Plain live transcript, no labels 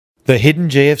The hidden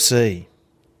GFC.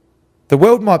 The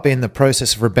world might be in the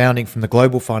process of rebounding from the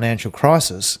global financial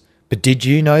crisis, but did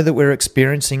you know that we're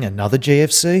experiencing another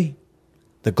GFC?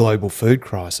 The global food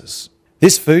crisis.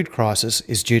 This food crisis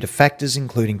is due to factors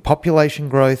including population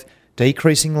growth,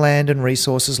 decreasing land and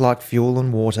resources like fuel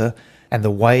and water, and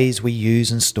the ways we use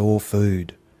and store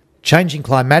food. Changing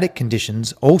climatic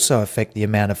conditions also affect the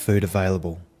amount of food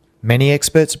available. Many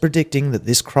experts are predicting that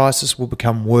this crisis will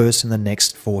become worse in the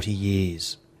next 40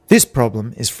 years. This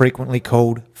problem is frequently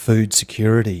called food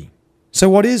security. So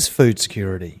what is food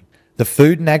security? The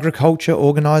Food and Agriculture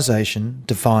Organization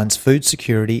defines food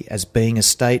security as being a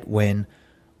state when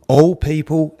all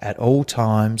people at all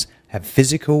times have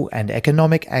physical and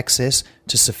economic access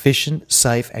to sufficient,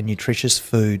 safe and nutritious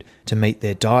food to meet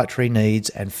their dietary needs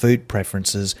and food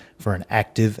preferences for an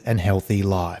active and healthy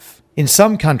life. In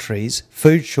some countries,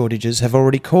 food shortages have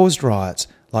already caused riots,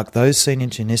 like those seen in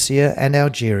Tunisia and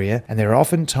Algeria, and there are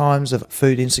often times of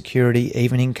food insecurity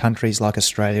even in countries like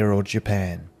Australia or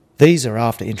Japan. These are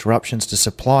after interruptions to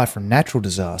supply from natural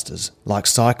disasters, like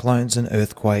cyclones and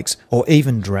earthquakes, or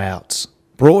even droughts.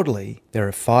 Broadly, there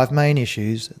are 5 main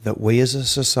issues that we as a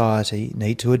society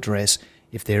need to address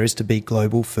if there is to be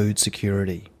global food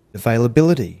security.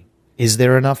 Availability. Is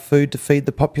there enough food to feed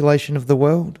the population of the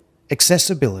world?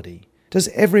 Accessibility. Does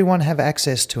everyone have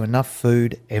access to enough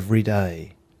food every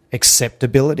day?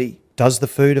 Acceptability. Does the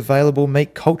food available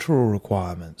meet cultural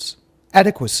requirements?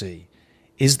 Adequacy.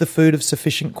 Is the food of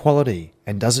sufficient quality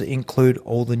and does it include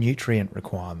all the nutrient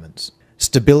requirements?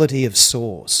 Stability of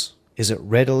source. Is it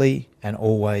readily and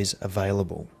always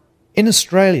available? In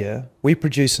Australia, we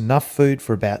produce enough food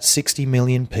for about 60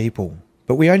 million people,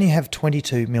 but we only have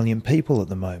 22 million people at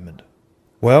the moment.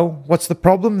 Well, what's the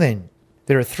problem then?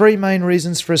 There are 3 main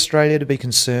reasons for Australia to be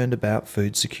concerned about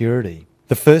food security.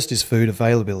 The first is food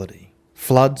availability.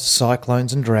 Floods,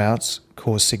 cyclones and droughts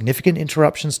cause significant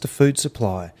interruptions to food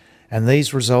supply, and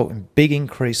these result in big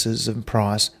increases in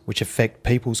price which affect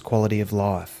people's quality of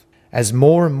life. As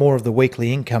more and more of the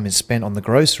weekly income is spent on the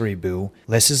grocery bill,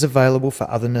 less is available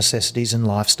for other necessities and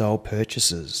lifestyle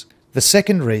purchases. The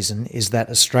second reason is that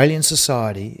Australian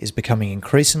society is becoming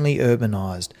increasingly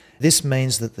urbanised. This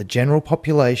means that the general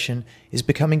population is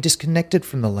becoming disconnected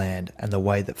from the land and the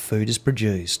way that food is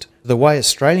produced. The way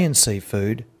Australians see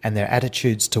food and their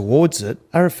attitudes towards it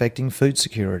are affecting food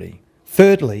security.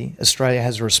 Thirdly, Australia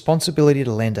has a responsibility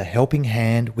to lend a helping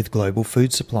hand with global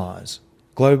food supplies.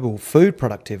 Global food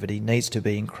productivity needs to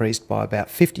be increased by about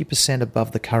 50%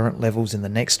 above the current levels in the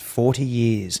next 40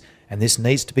 years, and this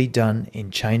needs to be done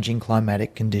in changing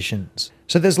climatic conditions.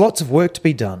 So there's lots of work to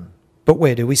be done, but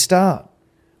where do we start?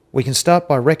 We can start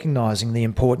by recognising the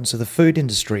importance of the food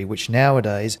industry, which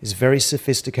nowadays is very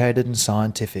sophisticated and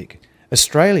scientific.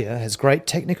 Australia has great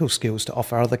technical skills to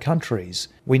offer other countries.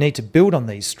 We need to build on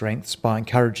these strengths by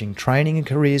encouraging training and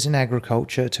careers in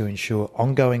agriculture to ensure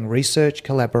ongoing research,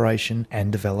 collaboration and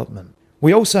development.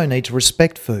 We also need to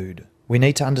respect food. We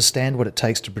need to understand what it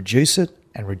takes to produce it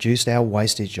and reduce our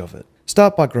wastage of it.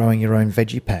 Start by growing your own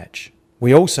veggie patch.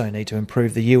 We also need to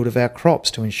improve the yield of our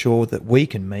crops to ensure that we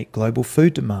can meet global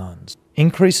food demands.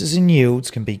 Increases in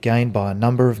yields can be gained by a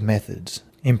number of methods.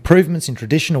 Improvements in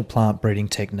traditional plant breeding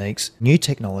techniques, new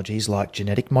technologies like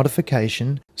genetic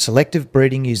modification, selective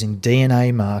breeding using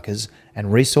DNA markers,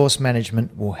 and resource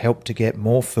management will help to get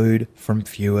more food from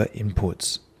fewer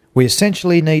inputs. We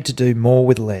essentially need to do more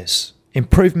with less.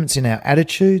 Improvements in our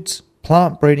attitudes,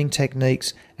 plant breeding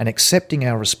techniques, and accepting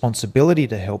our responsibility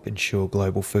to help ensure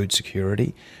global food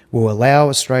security will allow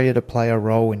Australia to play a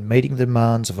role in meeting the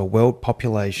demands of a world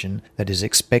population that is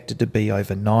expected to be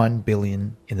over 9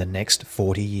 billion in the next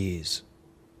 40 years.